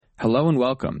Hello and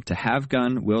welcome to Have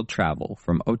Gun Will Travel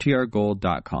from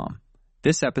OTRGold.com.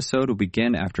 This episode will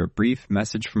begin after a brief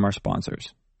message from our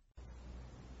sponsors.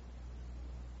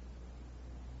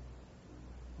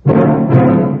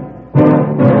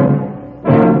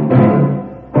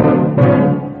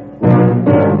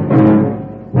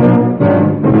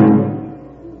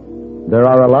 There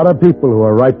are a lot of people who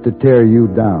are ripe to tear you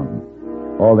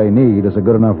down. All they need is a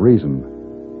good enough reason.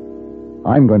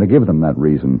 I'm going to give them that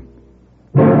reason.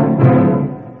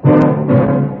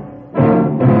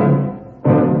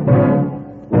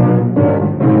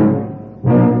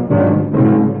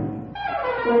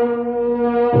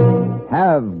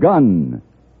 Have Gun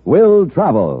Will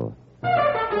Travel.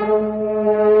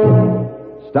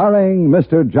 Starring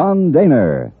Mr. John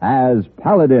Dehner as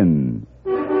Paladin.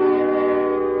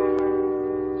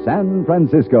 San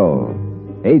Francisco,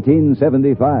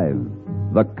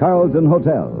 1875. The Carlton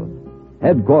Hotel.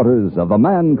 Headquarters of the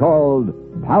man called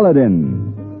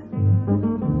Paladin.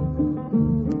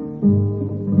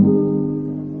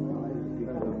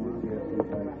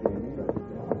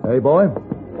 Hey, boy.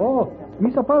 Oh,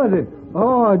 Mr. Paladin.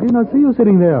 Oh, I did not see you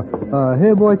sitting there.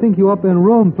 Hey, boy, I think you up in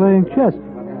Rome playing chess.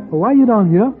 Why you down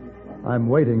here? I'm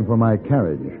waiting for my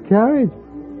carriage. Carriage?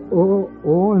 Oh,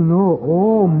 no.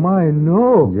 Oh, my,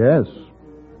 no. Yes.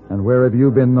 And where have you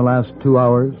been the last 2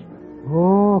 hours?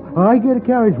 Oh, I get a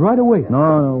carriage right away.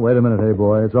 No, wait a minute, hey,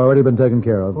 boy. It's already been taken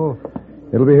care of. Oh.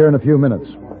 It'll be here in a few minutes.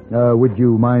 Would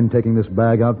you mind taking this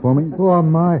bag out for me? Oh,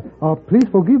 my. Please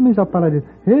forgive me, Mr. Paladin.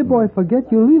 Hey, boy,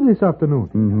 forget you leave this afternoon.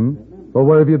 Mm-hmm. Well,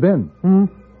 where have you been?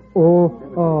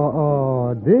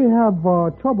 They have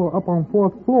trouble up on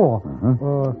 4th floor.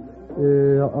 Uh-huh.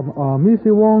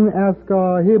 Missy Wong asked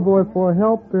hey, boy, for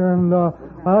help, and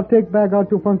I'll take bag out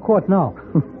to front court now.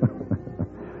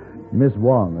 Miss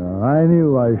Wong, I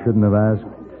knew I shouldn't have asked.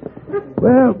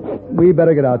 Well, we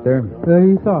better get out there.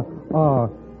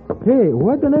 Hey,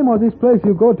 what's the name of this place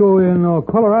you go to in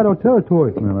Colorado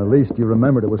Territory? Well, at least you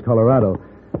remembered it was Colorado.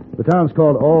 The town's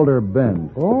called Alder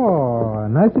Bend. Oh, a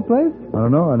nice place? I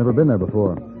don't know. I've never been there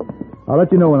before. I'll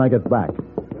let you know when I get back.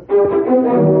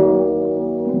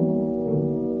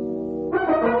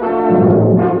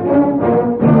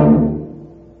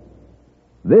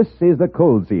 This is the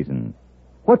cold season.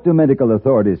 What do medical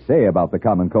authorities say about the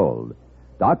common cold?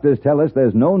 Doctors tell us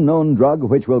there's no known drug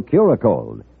which will cure a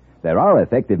cold. There are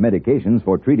effective medications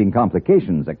for treating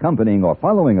complications accompanying or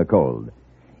following a cold.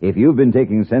 If you've been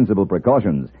taking sensible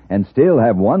precautions and still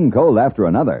have one cold after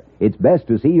another, it's best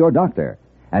to see your doctor.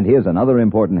 And here's another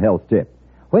important health tip.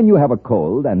 When you have a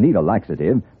cold and need a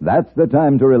laxative, that's the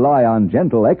time to rely on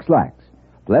gentle X-Lax.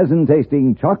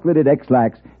 Pleasant-tasting, chocolated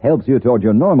X-Lax helps you toward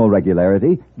your normal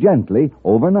regularity gently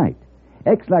overnight.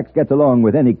 X-Lax gets along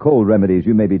with any cold remedies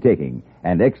you may be taking,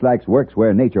 and X-Lax works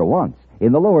where nature wants,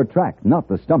 in the lower tract, not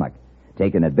the stomach.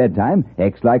 Taken at bedtime,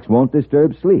 X-Lax won't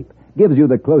disturb sleep, gives you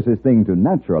the closest thing to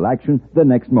natural action the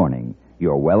next morning.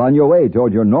 You're well on your way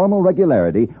toward your normal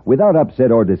regularity without upset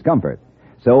or discomfort.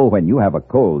 So when you have a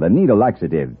cold and need a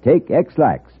laxative, take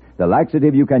X-Lax, the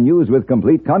laxative you can use with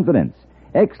complete confidence.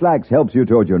 X-Lax helps you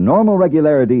toward your normal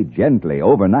regularity gently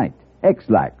overnight.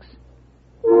 X-Lax.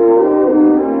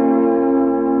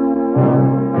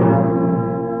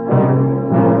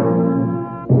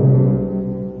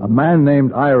 A man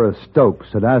named Ira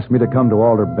Stokes had asked me to come to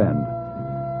Alder Bend.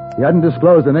 He hadn't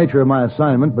disclosed the nature of my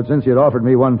assignment, but since he had offered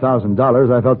me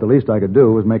 $1,000, I felt the least I could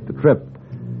do was make the trip.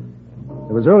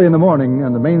 It was early in the morning,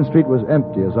 and the main street was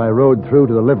empty as I rode through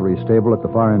to the livery stable at the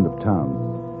far end of town.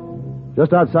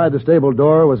 Just outside the stable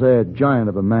door was a giant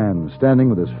of a man, standing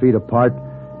with his feet apart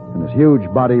and his huge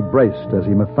body braced as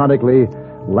he methodically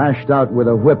lashed out with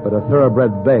a whip at a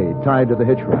thoroughbred bay tied to the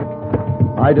hitch rack.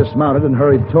 I dismounted and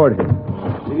hurried toward him.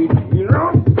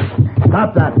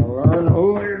 Stop that!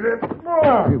 Who is it?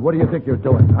 Hey, what do you think you're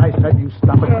doing? I said you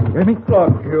stop it. You hear me?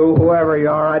 Look, you, whoever you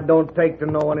are, I don't take to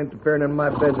no one interfering in my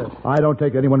business. I don't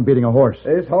take anyone beating a horse.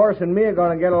 This horse and me are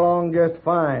going to get along just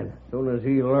fine. As soon as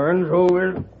he learns who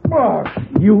is boss.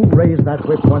 You raise that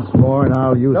whip once more, and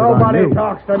I'll use it on Nobody you.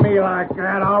 talks to me like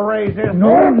that. I'll raise this.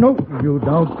 No, you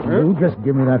don't. You just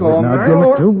give me that whip now. Give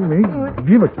it to me.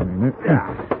 Give it to me.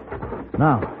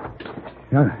 Now,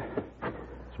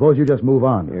 suppose you just move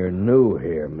on. You're new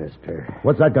here, mister.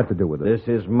 What's that got to do with it? This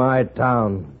is my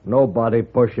town. Nobody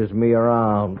pushes me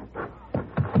around.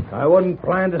 I wouldn't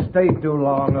plan to stay too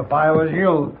long if I was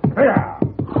you.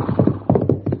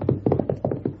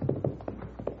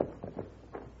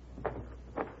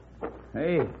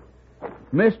 Hey,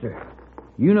 mister,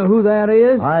 you know who that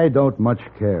is? I don't much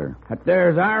care. That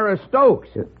there's Ira Stokes.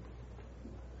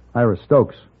 Ira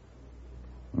Stokes.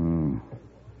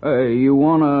 You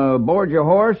want to board your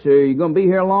horse? You going to be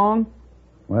here long?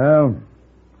 Well,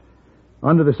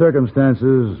 under the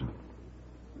circumstances,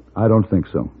 I don't think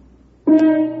so.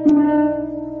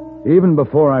 Even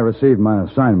before I received my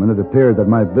assignment, it appeared that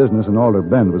my business in Alder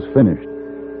Bend was finished.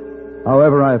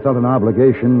 However, I felt an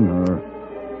obligation, or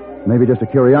maybe just a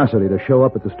curiosity, to show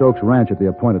up at the Stokes Ranch at the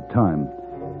appointed time.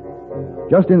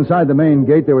 Just inside the main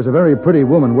gate, there was a very pretty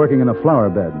woman working in a flower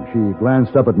bed. She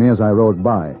glanced up at me as I rode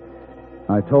by.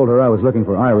 I told her I was looking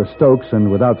for Ira Stokes,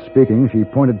 and without speaking, she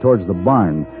pointed towards the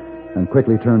barn and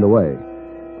quickly turned away.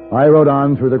 I rode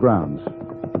on through the grounds.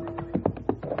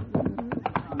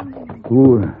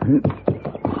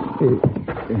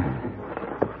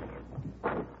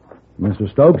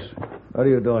 Mr. Stokes? What are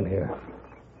you doing here?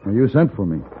 You sent for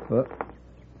me. What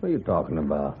are you talking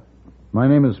about? My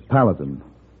name is Paladin.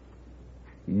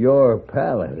 You're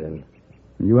Paladin.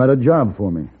 You had a job for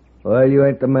me. Well, you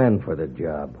ain't the man for the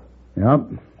job.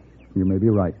 Yep, you may be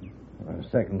right. On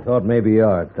second thought, maybe you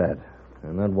are at that.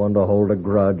 I'm not one to hold a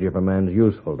grudge if a man's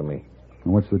useful to me.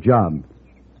 And what's the job?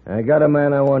 I got a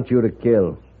man I want you to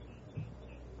kill.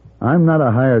 I'm not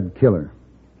a hired killer.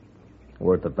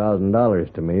 Worth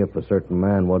 $1,000 to me if a certain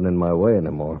man wasn't in my way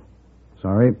anymore.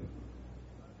 Sorry?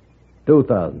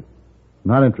 2,000.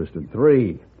 Not interested.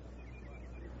 3.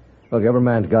 Look, every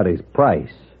man's got his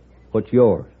price. What's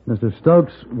yours? Mr.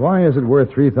 Stokes, why is it worth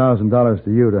 $3,000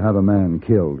 to you to have a man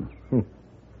killed?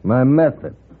 My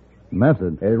method.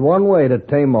 Method? There's one way to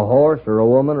tame a horse or a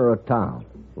woman or a town.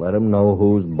 Let 'em know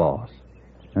who's boss.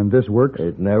 And this works?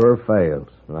 It never fails.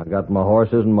 And I got my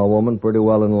horses and my woman pretty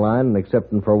well in line, and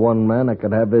excepting for one man, I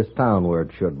could have this town where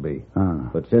it should be.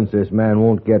 But since this man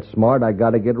won't get smart, I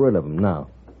got to get rid of him now.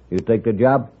 You take the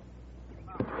job?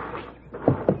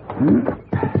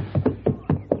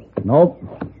 Nope.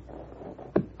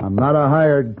 I'm not a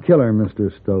hired killer,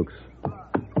 Mr. Stokes.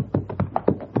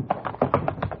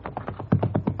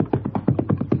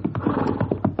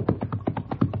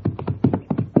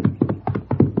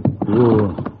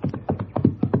 Ooh.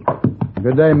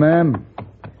 Good day, ma'am.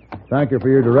 Thank you for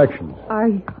your directions. Are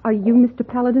you Mr.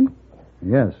 Paladin?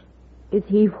 Yes. Is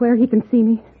he where he can see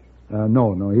me?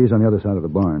 No, he's on the other side of the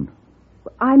barn.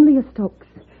 I'm Leah Stokes.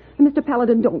 Mr.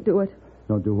 Paladin, don't do it.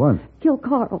 Don't do what? Kill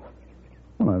Carl.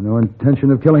 Well, I have no intention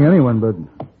of killing anyone, but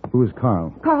who's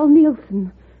Carl? Carl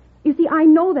Nielsen. You see, I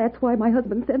know that's why my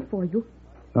husband sent for you.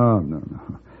 Oh, no.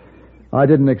 I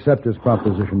didn't accept his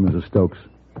proposition, Mrs. Stokes.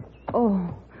 Oh,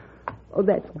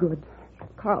 that's good.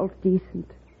 Carl's decent.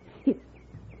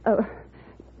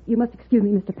 You must excuse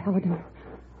me, Mr. Paladin.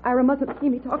 Ira mustn't see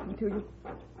me talking to you.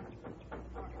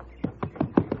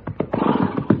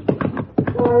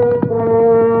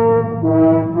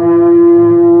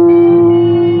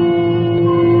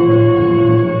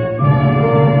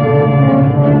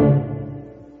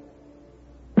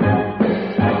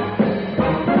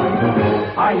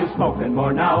 Are you smoking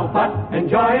more now, but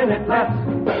enjoying it less?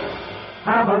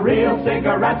 Have a real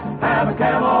cigarette, have a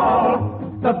Camel.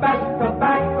 The best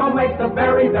tobacco makes the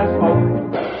very best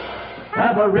smoke.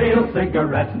 Have a real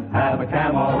cigarette, have a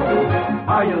Camel.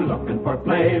 Are you looking for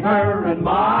flavor and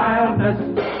mildness?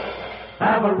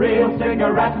 Have a real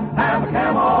cigarette, have a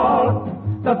Camel.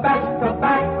 The best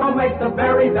tobacco makes the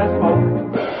very best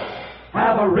smoke.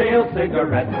 Have a real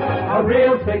cigarette, a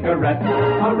real cigarette,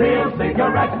 a real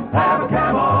cigarette, have a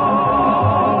Camel.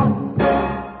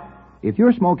 If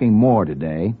you're smoking more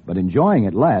today, but enjoying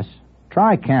it less,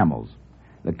 try Camels.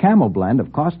 The Camel blend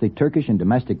of costly Turkish and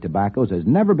domestic tobaccos has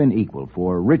never been equal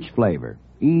for rich flavor,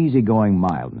 easygoing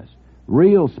mildness,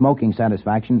 real smoking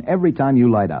satisfaction every time you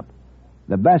light up.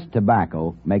 The best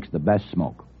tobacco makes the best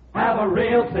smoke. Have a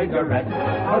real cigarette,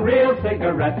 a real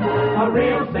cigarette, a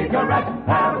real cigarette,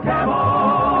 have a Camel.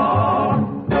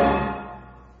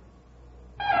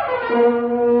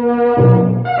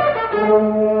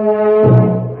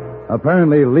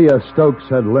 Apparently, Leah Stokes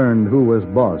had learned who was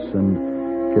boss, and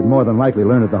she'd more than likely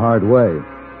learn it the hard way.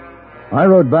 I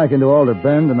rode back into Alder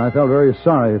Bend, and I felt very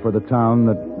sorry for the town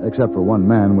that, except for one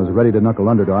man, was ready to knuckle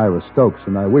under to Ira Stokes,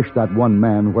 and I wished that one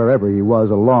man, wherever he was,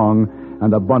 a long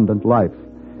and abundant life.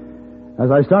 As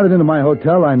I started into my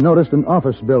hotel, I noticed an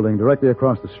office building directly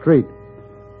across the street.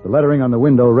 The lettering on the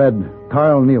window read,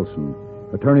 Carl Nielsen,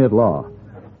 attorney at law.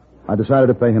 I decided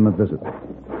to pay him a visit.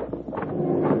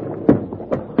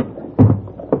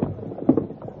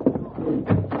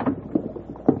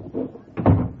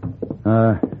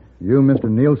 You Mr.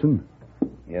 Nielsen?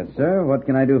 Yes, sir. What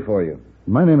can I do for you?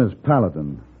 My name is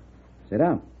Paladin. Sit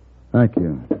down. Thank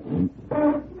you.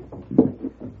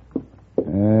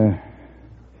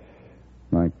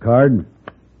 My card?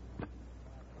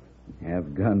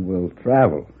 Have gun will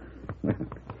travel.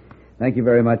 Thank you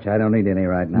very much. I don't need any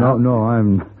right now. No,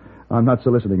 I'm not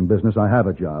soliciting business. I have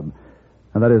a job.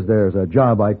 And that is, there's a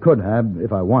job I could have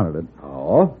if I wanted it.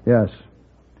 Oh? Yes.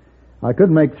 I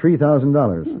could make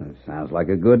 $3,000. That sounds like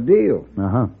a good deal.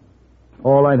 Uh-huh.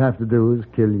 All I'd have to do is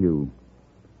kill you.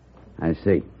 I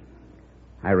see.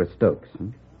 Ira Stokes. Huh?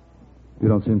 You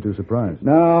don't seem too surprised.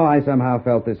 No, I somehow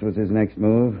felt this was his next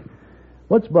move.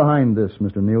 What's behind this,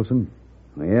 Mr. Nielsen?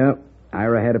 Well,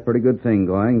 Ira had a pretty good thing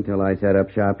going until I set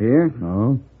up shop here.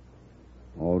 Oh?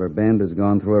 Alder Bend has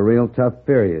gone through a real tough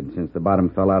period since the bottom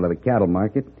fell out of the cattle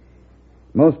market.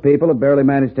 Most people have barely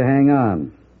managed to hang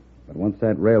on. But once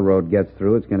that railroad gets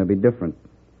through, it's going to be different.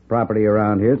 Property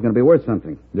around here is going to be worth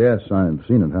something. Yes, I've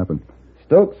seen it happen.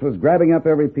 Stokes was grabbing up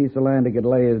every piece of land he could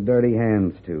lay his dirty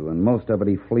hands to, and most of it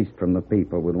he fleeced from the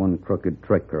people with one crooked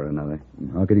trick or another.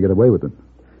 How could he get away with it?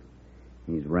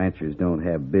 These ranchers don't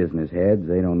have business heads.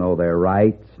 They don't know their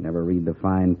rights, never read the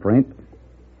fine print.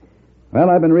 Well,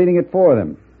 I've been reading it for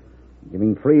them,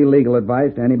 giving free legal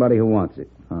advice to anybody who wants it.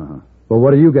 Uh-huh. Well,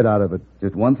 what do you get out of it?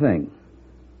 Just one thing.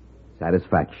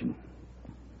 Satisfaction.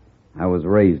 I was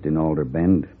raised in Alder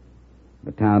Bend.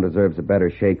 The town deserves a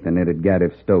better shake than it'd get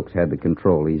if Stokes had the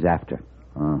control he's after.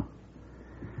 Oh.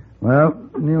 Well,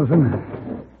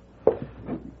 Nielsen,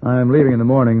 I'm leaving in the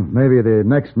morning. Maybe the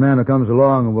next man who comes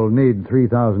along will need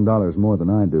 $3,000 more than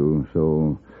I do,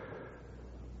 so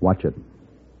watch it.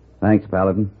 Thanks,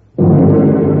 Paladin.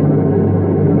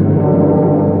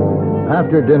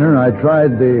 After dinner, I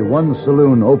tried the one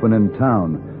saloon open in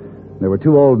town. There were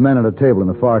two old men at a table in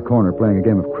the far corner playing a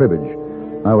game of cribbage.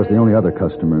 I was the only other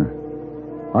customer.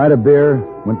 I had a beer,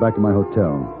 went back to my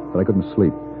hotel, but I couldn't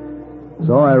sleep.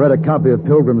 So I read a copy of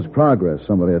Pilgrim's Progress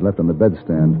somebody had left on the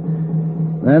bedstand.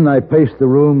 Then I paced the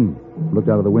room, looked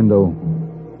out of the window.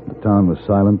 The town was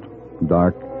silent,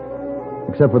 dark,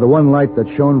 except for the one light that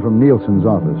shone from Nielsen's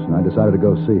office, and I decided to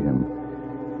go see him.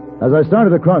 As I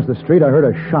started across the street, I heard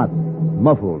a shot,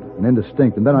 muffled and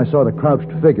indistinct, and then I saw the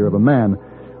crouched figure of a man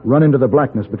run into the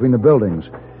blackness between the buildings.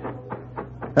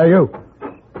 Hey, you!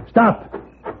 Stop!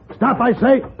 Stop, I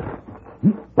say!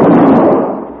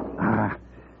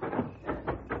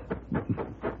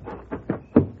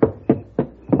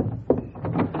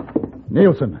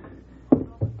 Nielsen.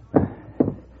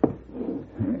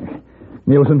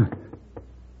 Nielsen.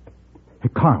 Hey,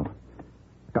 Carl.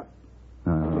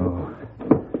 Oh.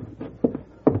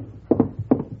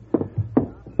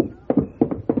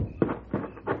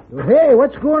 Hey,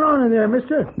 what's going on in there,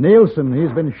 mister? Nielsen,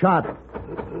 he's been shot.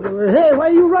 Hey, why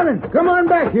are you running? Come on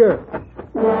back here.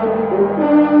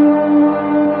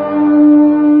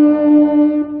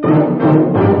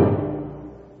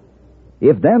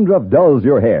 If dandruff dulls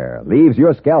your hair, leaves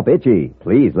your scalp itchy,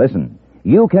 please listen.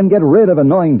 You can get rid of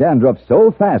annoying dandruff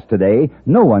so fast today,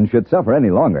 no one should suffer any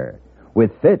longer.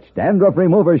 With Fitch Dandruff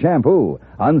Remover Shampoo,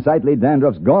 unsightly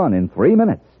dandruff's gone in 3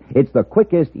 minutes. It's the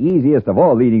quickest, easiest of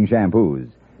all leading shampoos.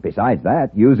 Besides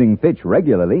that, using Fitch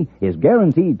regularly is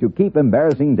guaranteed to keep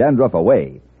embarrassing dandruff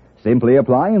away. Simply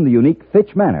apply in the unique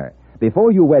Fitch manner.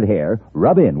 Before you wet hair,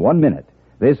 rub in 1 minute.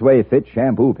 This way, Fitch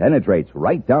shampoo penetrates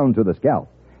right down to the scalp.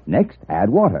 Next, add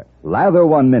water. Lather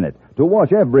 1 minute to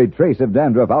wash every trace of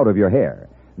dandruff out of your hair.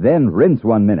 Then rinse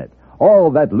 1 minute.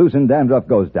 All that loosened dandruff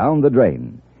goes down the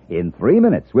drain. In 3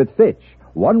 minutes with Fitch,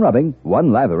 1 rubbing,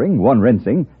 1 lathering, 1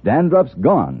 rinsing, dandruff's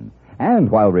gone. And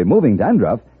while removing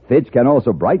dandruff, Fitch can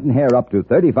also brighten hair up to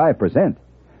 35%.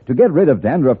 To get rid of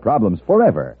dandruff problems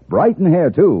forever, brighten hair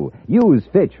too, use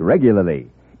Fitch regularly.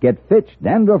 Get Fitch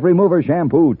Dandruff Remover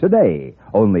Shampoo today,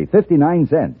 only 59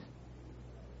 cents.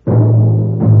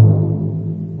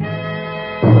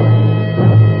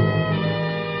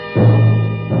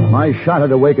 My shot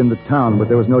had awakened the town, but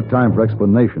there was no time for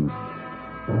explanations.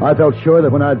 I felt sure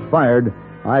that when I'd fired,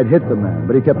 I'd hit the man,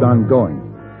 but he kept on going.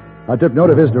 I took note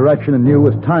of his direction and knew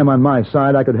with time on my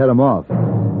side I could head him off.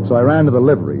 So I ran to the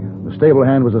livery. The stable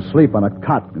hand was asleep on a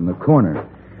cot in the corner.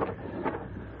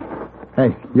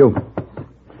 Hey, you.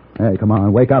 Hey, come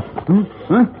on, wake up.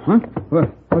 Huh?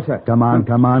 What's that? Come on.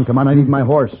 I need my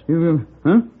horse.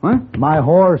 Huh? What? My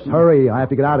horse. Hurry. I have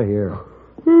to get out of here.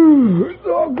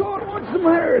 Oh, God, what's the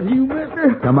matter with you,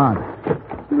 mister? Come on.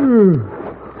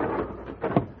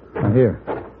 Now, here.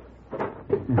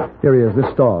 Here he is,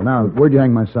 this stall. Now, where'd you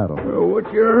hang my saddle?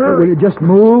 What's your hurry? Will you just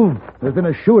move? There's been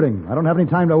a shooting. I don't have any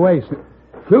time to waste.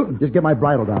 Shooting? Just get my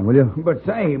bridle down, will you? But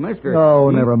say, mister... Oh,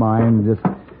 never mind. Just...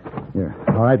 Here.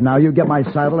 All right, now you get my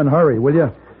saddle and hurry, will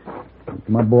you?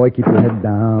 Come on, boy, keep your head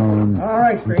down. All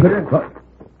right, stranger.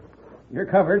 You're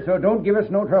covered, so don't give us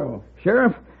no trouble.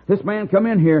 Sheriff, this man come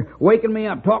in here waking me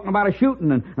up, talking about a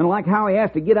shooting and like how he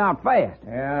has to get out fast.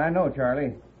 Yeah, I know,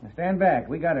 Charlie. Now stand back.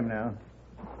 We got him now.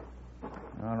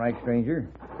 All right, stranger.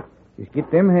 Just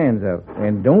get them hands up,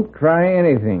 and don't try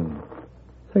anything.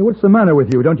 Say, what's the matter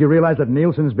with you? Don't you realize that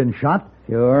Nielsen's been shot?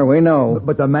 Sure, we know.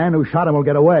 But the man who shot him will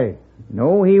get away.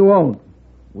 No, he won't.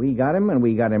 We got him, and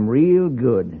we got him real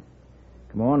good.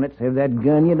 Come on, let's have that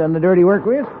gun you done the dirty work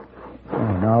with.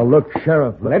 Oh, now, look,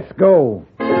 Sheriff. Let's go.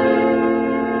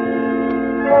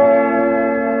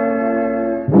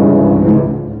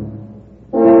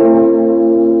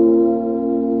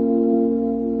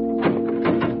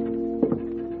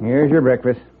 Here's your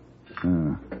breakfast.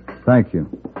 Thank you.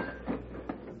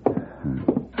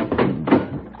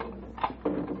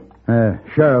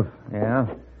 Sheriff. Yeah?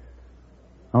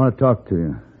 I want to talk to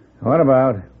you. What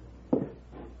about?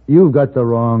 You've got the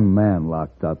wrong man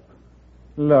locked up.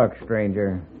 Look,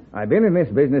 stranger, I've been in this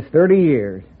business 30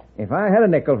 years. If I had a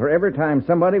nickel for every time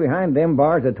somebody behind them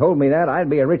bars had told me that, I'd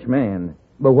be a rich man.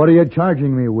 But what are you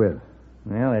charging me with?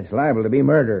 Well, it's liable to be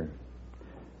murder.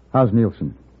 How's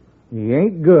Nielsen? He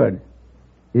ain't good.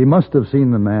 He must have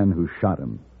seen the man who shot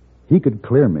him. He could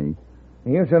clear me.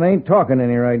 Nielsen ain't talking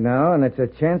any right now, and it's a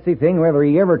chancy thing whether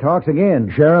he ever talks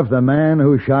again. Sheriff, the man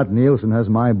who shot Nielsen has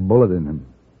my bullet in him.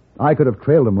 I could have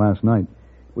trailed him last night.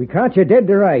 We caught you dead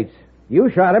to rights.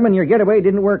 You shot him, and your getaway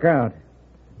didn't work out.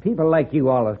 People like you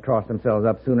always cross themselves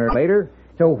up sooner or later,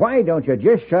 so why don't you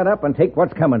just shut up and take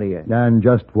what's coming to you? And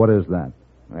just what is that?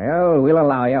 Well, we'll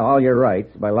allow you all your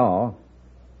rights by law.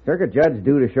 Circuit judge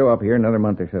due to show up here another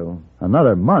month or so.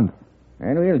 Another month?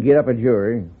 And we'll get up a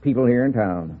jury, people here in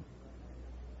town.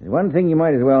 There's one thing you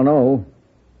might as well know.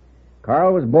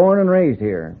 Carl was born and raised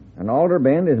here, and Alder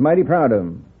Bend is mighty proud of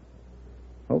him.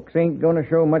 Folks ain't going to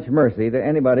show much mercy to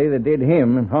anybody that did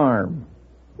him harm.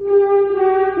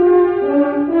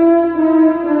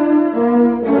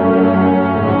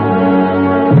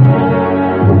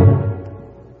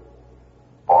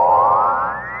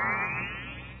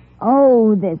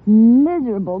 Oh, this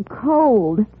miserable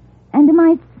cold. And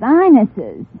my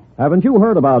sinuses. Haven't you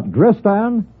heard about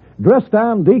Dristan?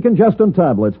 Dristan decongestant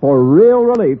tablets for real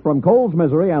relief from cold's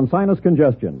misery and sinus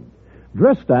congestion.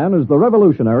 Dristan is the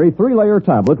revolutionary 3-layer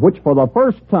tablet which for the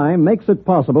first time makes it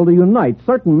possible to unite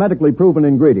certain medically proven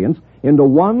ingredients into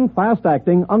one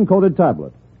fast-acting, uncoated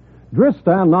tablet.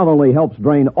 Dristan not only helps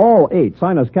drain all 8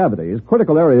 sinus cavities,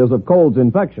 critical areas of cold's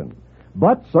infection,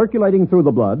 but circulating through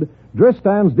the blood,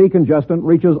 Dristan's decongestant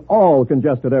reaches all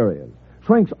congested areas,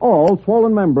 shrinks all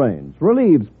swollen membranes,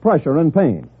 relieves pressure and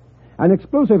pain. An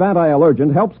exclusive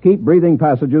anti-allergent helps keep breathing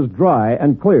passages dry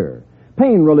and clear.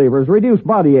 Pain relievers reduce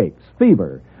body aches,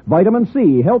 fever. Vitamin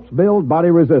C helps build body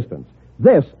resistance.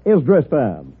 This is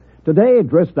Dristan. Today,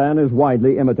 Dristan is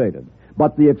widely imitated.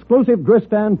 But the exclusive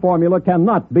Dristan formula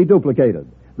cannot be duplicated.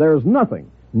 There's nothing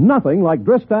like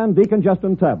Dristan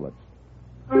decongestant tablets.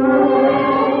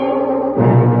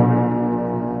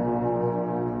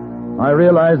 I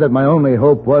realized that my only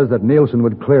hope was that Nielsen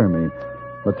would clear me.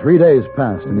 But 3 days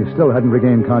passed, and he still hadn't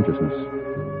regained consciousness.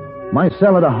 My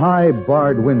cell had a high,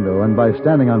 barred window, and by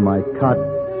standing on my cot,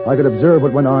 I could observe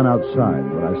what went on outside.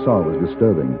 What I saw was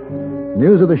disturbing.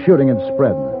 News of the shooting had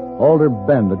spread. Alder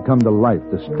Bend had come to life.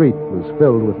 The street was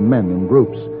filled with men in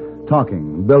groups,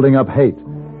 talking, building up hate.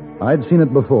 I'd seen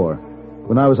it before,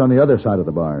 when I was on the other side of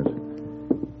the bars.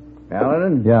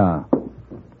 Paladin? Yeah.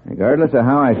 Regardless of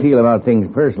how I feel about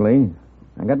things personally,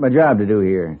 I got my job to do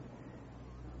here.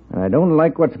 And I don't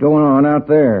like what's going on out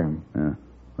there. Yeah.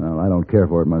 Well, I don't care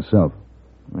for it myself.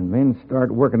 When men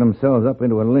start working themselves up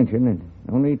into a lynching, it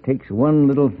only takes one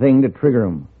little thing to trigger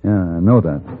them. Yeah, I know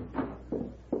that.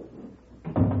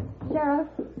 Sheriff?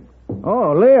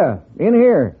 Oh, Leah, in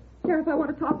here. Sheriff, I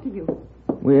want to talk to you.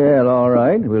 Well, all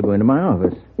right. We'll go into my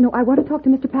office. No, I want to talk to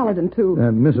Mr. Paladin, too.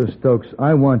 Mrs. Stokes,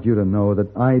 I want you to know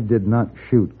that I did not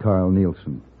shoot Carl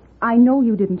Nielsen. I know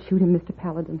you didn't shoot him, Mr.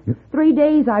 Paladin. Yeah. 3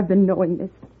 days I've been knowing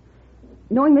this.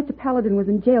 Knowing Mr. Paladin was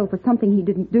in jail for something he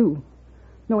didn't do.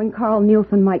 Knowing Carl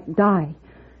Nielsen might die.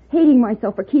 Hating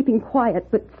myself for keeping quiet,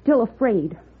 but still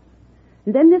afraid.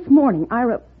 And then this morning,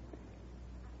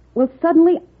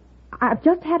 suddenly, I've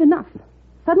just had enough.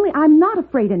 Suddenly, I'm not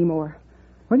afraid anymore.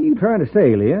 What are you trying to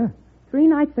say, Leah? 3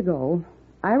 nights ago,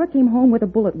 Ira came home with a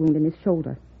bullet wound in his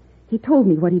shoulder. He told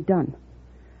me what he'd done.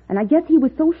 And I guess he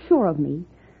was so sure of me,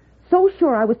 so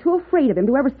sure I was too afraid of him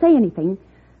to ever say anything.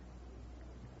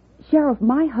 Sheriff,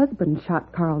 my husband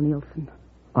shot Carl Nielsen.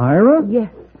 Ira?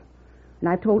 Yes. And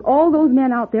I've told all those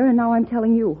men out there, and now I'm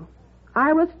telling you.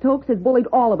 Ira Stokes has bullied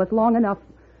all of us long enough.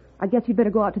 I guess you'd better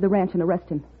go out to the ranch and arrest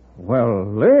him. Well,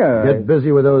 Leah... Get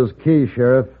busy with those keys,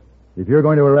 Sheriff. If you're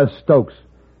going to arrest Stokes,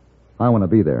 I want to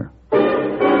be there.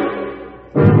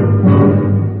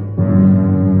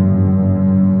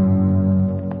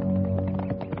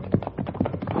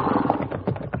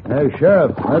 Hey,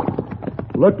 Sheriff,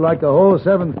 that looked like the whole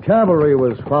 7th Cavalry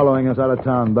was following us out of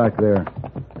town back there.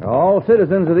 All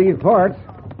citizens of these parts.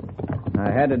 I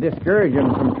had to discourage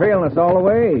them from trailing us all the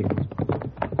way.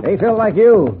 They felt like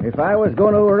you. If I was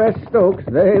going to arrest Stokes,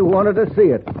 they wanted to see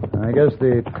it. I guess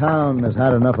the town has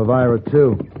had enough of Ira,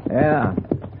 too. Yeah.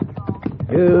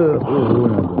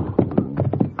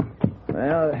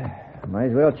 Well, might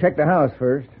as well check the house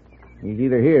first. He's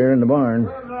either here or in the barn.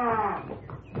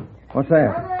 What's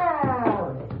that?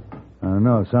 I don't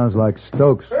know. It sounds like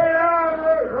Stokes.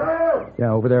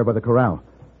 Yeah, over there by the corral.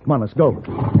 Come on, let's go.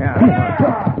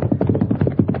 Yeah.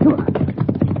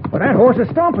 Well, that horse is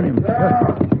stomping him.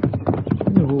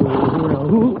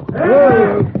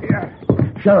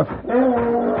 Sheriff,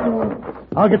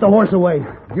 I'll get the horse away.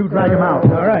 You drag him out.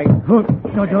 All right.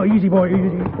 No, easy, boy,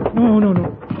 easy.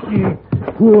 No.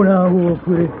 Oh, now,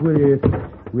 quit it, boy.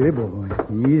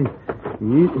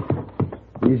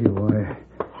 Easy, boy.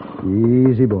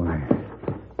 Easy, boy.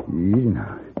 Easy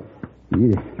now.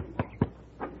 Easy.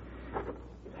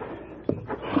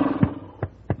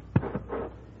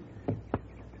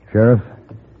 Sheriff?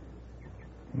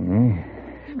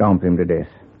 Stomped him to death.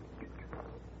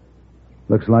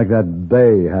 Looks like that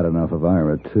bay had enough of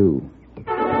Ira, too.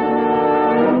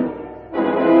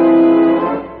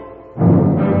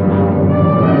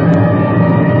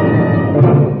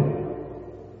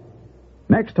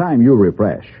 Next time you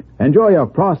refresh, enjoy a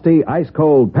frosty,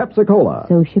 ice-cold Pepsi-Cola.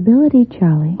 Sociability,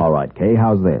 Charlie. All right, Kay,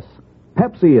 how's this?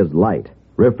 Pepsi is light,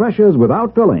 refreshes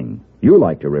without filling. You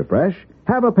like to refresh?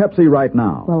 Have a Pepsi right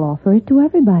now. Well, offer it to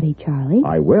everybody, Charlie.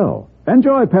 I will.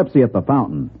 Enjoy Pepsi at the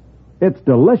fountain. It's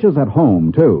delicious at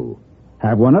home, too.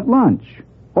 Have one at lunch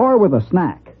or with a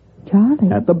snack.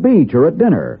 Charlie. At the beach or at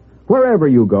dinner. Wherever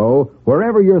you go,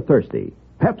 wherever you're thirsty,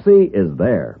 Pepsi is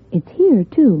there. It's here,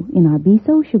 too, in our Be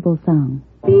Sociable song.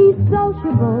 Be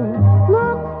sociable,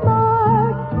 look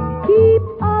smart, keep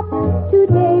up to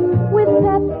date with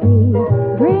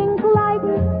Pepsi. Drink light,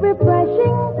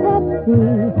 refreshing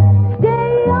Pepsi.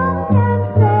 Stay young and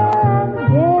fair and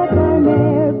get an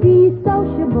air. Be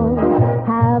sociable,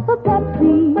 have a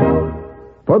Pepsi.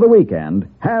 For the weekend,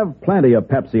 have plenty of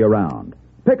Pepsi around.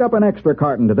 Pick up an extra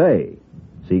carton today.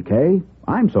 CK,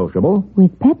 I'm sociable.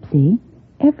 With Pepsi,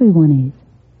 everyone is.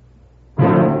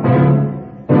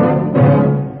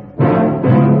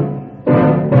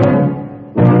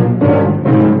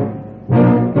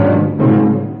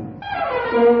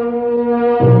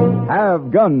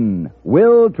 Have Gun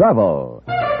Will Travel.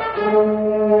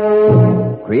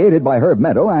 Created by Herb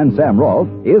Meadow and Sam Rolfe,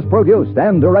 is produced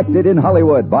and directed in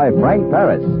Hollywood by Frank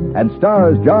Paris and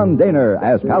stars John Daner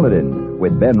as Paladin,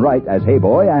 with Ben Wright as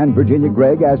Hayboy and Virginia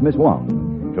Gregg as Miss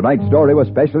Wong. Tonight's story was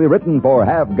specially written for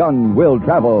Have Gun Will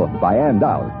Travel by Ann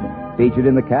Dowd. Featured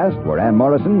in the cast were Ann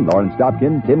Morrison, Lawrence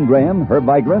Dobkin, Tim Graham, Herb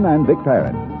Vigran, and Vic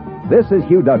Perrin. This is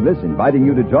Hugh Douglas inviting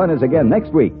you to join us again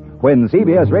next week when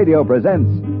CBS Radio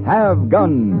presents Have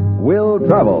Gun Will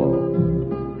Travel.